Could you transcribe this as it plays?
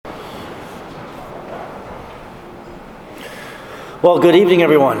Well, good evening,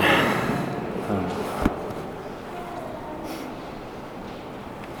 everyone.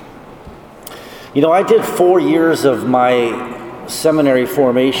 I did 4 years of my seminary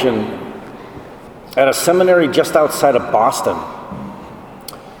formation at a seminary just outside of Boston.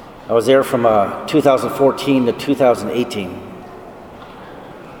 I was there from 2014 to 2018.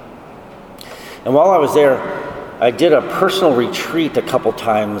 And while I was there, I did a personal retreat a couple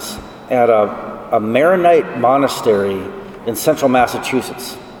times at a Maronite monastery in central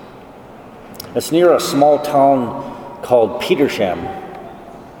Massachusetts. It's near a small town called Petersham.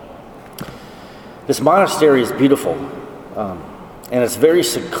 This monastery is beautiful, and it's very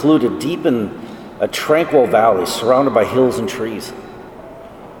secluded, deep in a tranquil valley surrounded by hills and trees.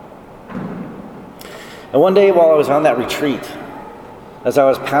 And one day while I was on that retreat, as I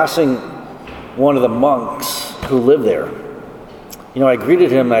was passing one of the monks who lived there, I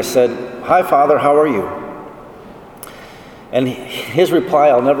greeted him and I said, "Hi, Father, how are you?" And his reply,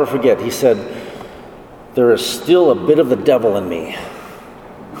 I'll never forget. He said, "There is still a bit of the devil in me."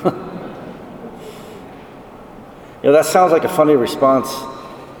 That sounds like a funny response,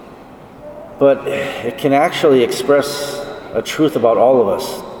 but it can actually express a truth about all of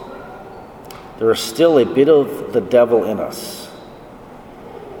us. There is still a bit of the devil in us,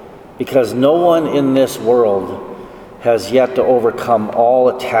 because no one in this world has yet to overcome all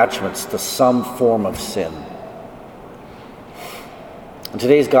attachments to some form of sin. And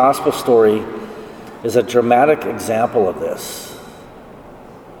today's gospel story is a dramatic example of this.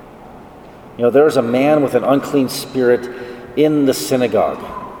 There's a man with an unclean spirit in the synagogue.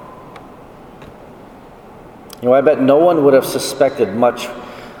 I bet no one would have suspected much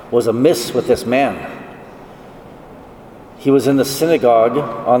was amiss with this man. He was in the synagogue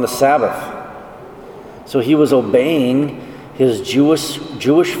on the Sabbath, so he was obeying his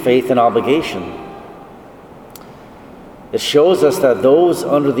Jewish faith and obligation. It shows us that those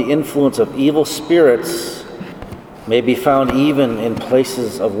under the influence of evil spirits may be found even in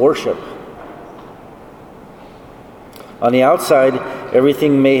places of worship. On the outside,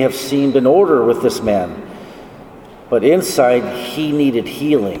 everything may have seemed in order with this man, but inside he needed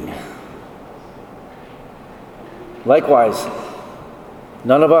healing. Likewise,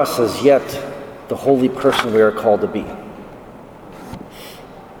 none of us is yet the holy person we are called to be.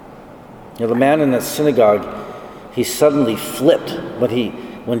 The man in the synagogue, he suddenly flipped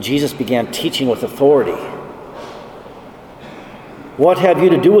when Jesus began teaching with authority. "What have you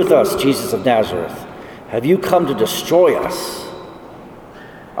to do with us, Jesus of Nazareth? Have you come to destroy us?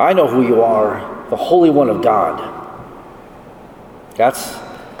 I know who you are, the Holy One of God." That's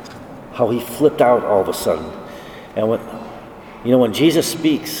how he flipped out all of a sudden. And when Jesus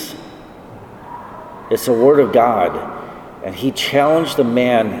speaks, it's the Word of God, and he challenged the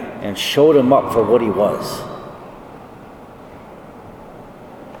man and showed him up for what he was.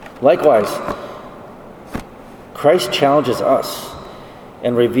 Likewise, Christ challenges us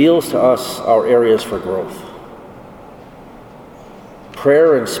and reveals to us our areas for growth.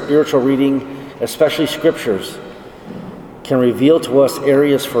 Prayer and spiritual reading, especially scriptures, can reveal to us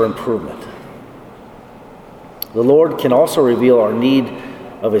areas for improvement. The Lord can also reveal our need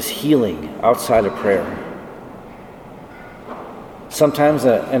of his healing outside of prayer. Sometimes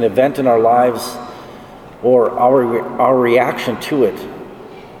an event in our lives or our reaction to it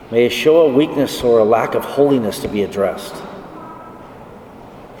may show a weakness or a lack of holiness to be addressed.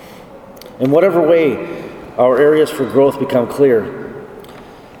 In whatever way our areas for growth become clear,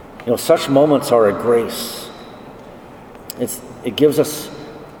 such moments are a grace. It gives us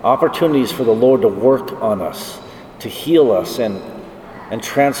opportunities for the Lord to work on us, to heal us, and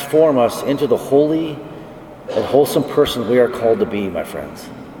transform us into the holy and wholesome person we are called to be, my friends.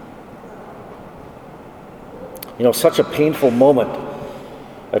 Such a painful moment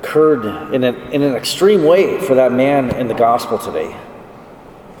occurred in an extreme way for that man in the gospel today.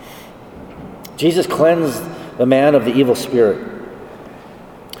 Jesus cleansed the man of the evil spirit,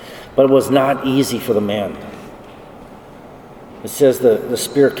 but it was not easy for the man. It says the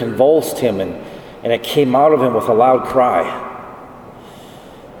spirit convulsed him and it came out of him with a loud cry.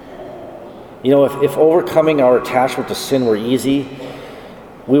 If overcoming our attachment to sin were easy,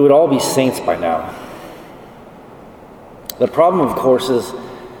 we would all be saints by now. The problem, of course, is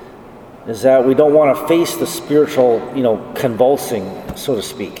that we don't want to face the spiritual, convulsing, so to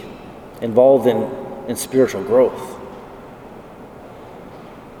speak, involved in spiritual growth.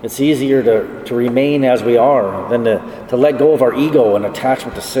 It's easier to remain as we are than to let go of our ego and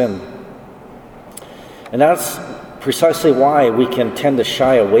attachment to sin. And that's precisely why we can tend to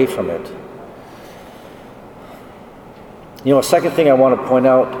shy away from it. A second thing I want to point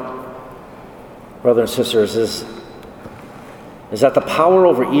out, brothers and sisters, is is that the power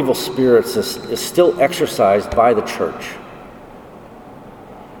over evil spirits is still exercised by the church.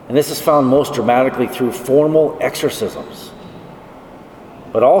 And this is found most dramatically through formal exorcisms,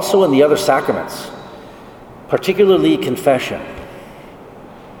 but also in the other sacraments, particularly confession.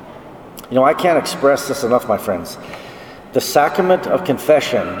 I can't express this enough, my friends. The sacrament of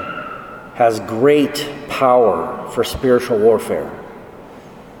confession has great power for spiritual warfare.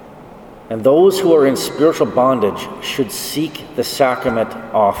 And those who are in spiritual bondage should seek the sacrament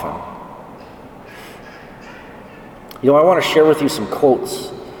often. I want to share with you some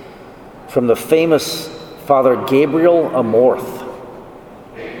quotes from the famous Father Gabriel Amorth.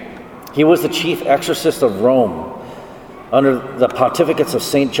 He was the chief exorcist of Rome under the pontificates of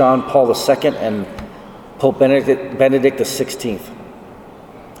St. John Paul II and Pope Benedict XVI.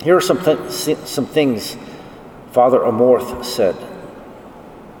 Here are some things Father Amorth said.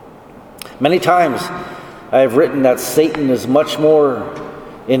 Many times I have written that Satan is much more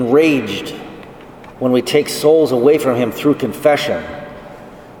enraged when we take souls away from him through confession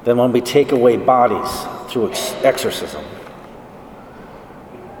than when we take away bodies through exorcism.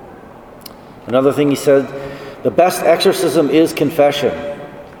 Another thing he said, the best exorcism is confession.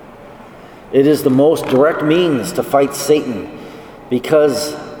 It is the most direct means to fight Satan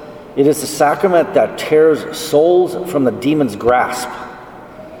because it is the sacrament that tears souls from the demon's grasp.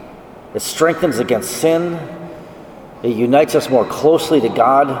 It strengthens against sin. It unites us more closely to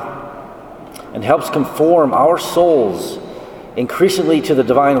God and helps conform our souls increasingly to the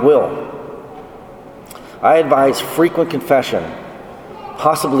divine will. I advise frequent confession,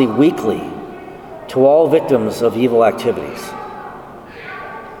 possibly weekly, to all victims of evil activities.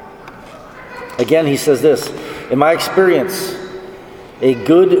 Again, he says this, in my experience, a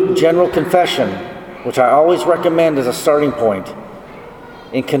good general confession, which I always recommend as a starting point,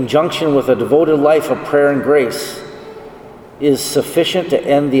 in conjunction with a devoted life of prayer and grace, is sufficient to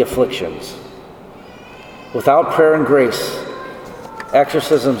end the afflictions. Without prayer and grace,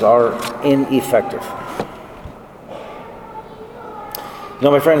 exorcisms are ineffective.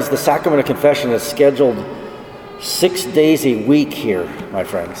 My friends, the sacrament of confession is scheduled 6 days a week here, my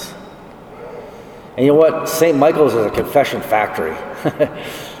friends. And you know what? St. Michael's is a confession factory.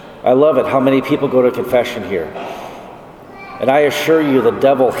 I love it, how many people go to confession here. And I assure you, the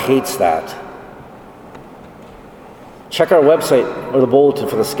devil hates that. Check our website or the bulletin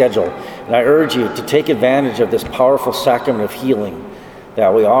for the schedule. And I urge you to take advantage of this powerful sacrament of healing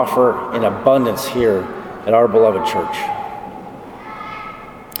that we offer in abundance here at our beloved church.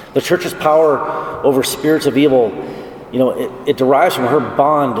 The church's power over spirits of evil, it derives from her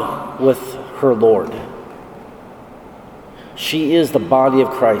bond with her Lord. She is the body of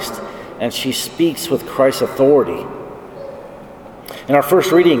Christ, and she speaks with Christ's authority. In our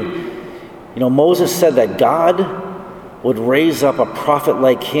first reading, Moses said that God would raise up a prophet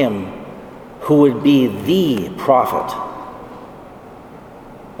like him who would be the prophet.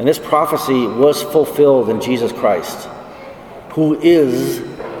 And this prophecy was fulfilled in Jesus Christ, who is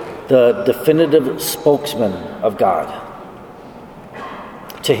the definitive spokesman of God.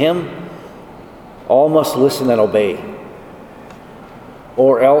 To him, all must listen and obey,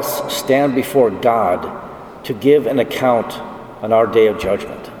 or else stand before God to give an account on our day of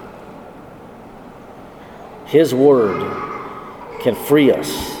judgment. His word can free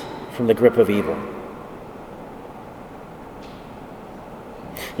us from the grip of evil.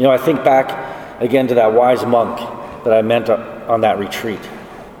 I think back again to that wise monk that I met on that retreat.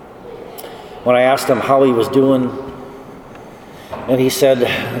 When I asked him how he was doing, and he said,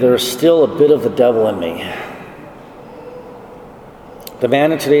 there's still a bit of the devil in me. The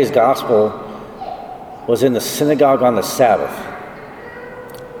man in today's gospel was in the synagogue on the Sabbath,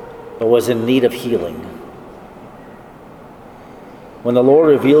 but was in need of healing. When the Lord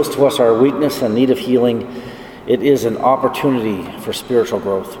reveals to us our weakness and need of healing, it is an opportunity for spiritual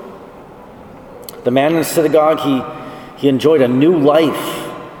growth. The man in the synagogue, he enjoyed a new life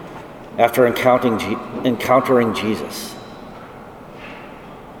after encountering Jesus.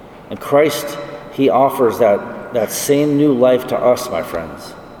 And Christ, he offers that same new life to us, my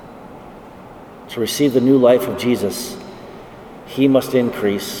friends. To receive the new life of Jesus, he must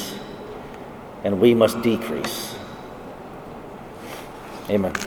increase and we must decrease. Amen.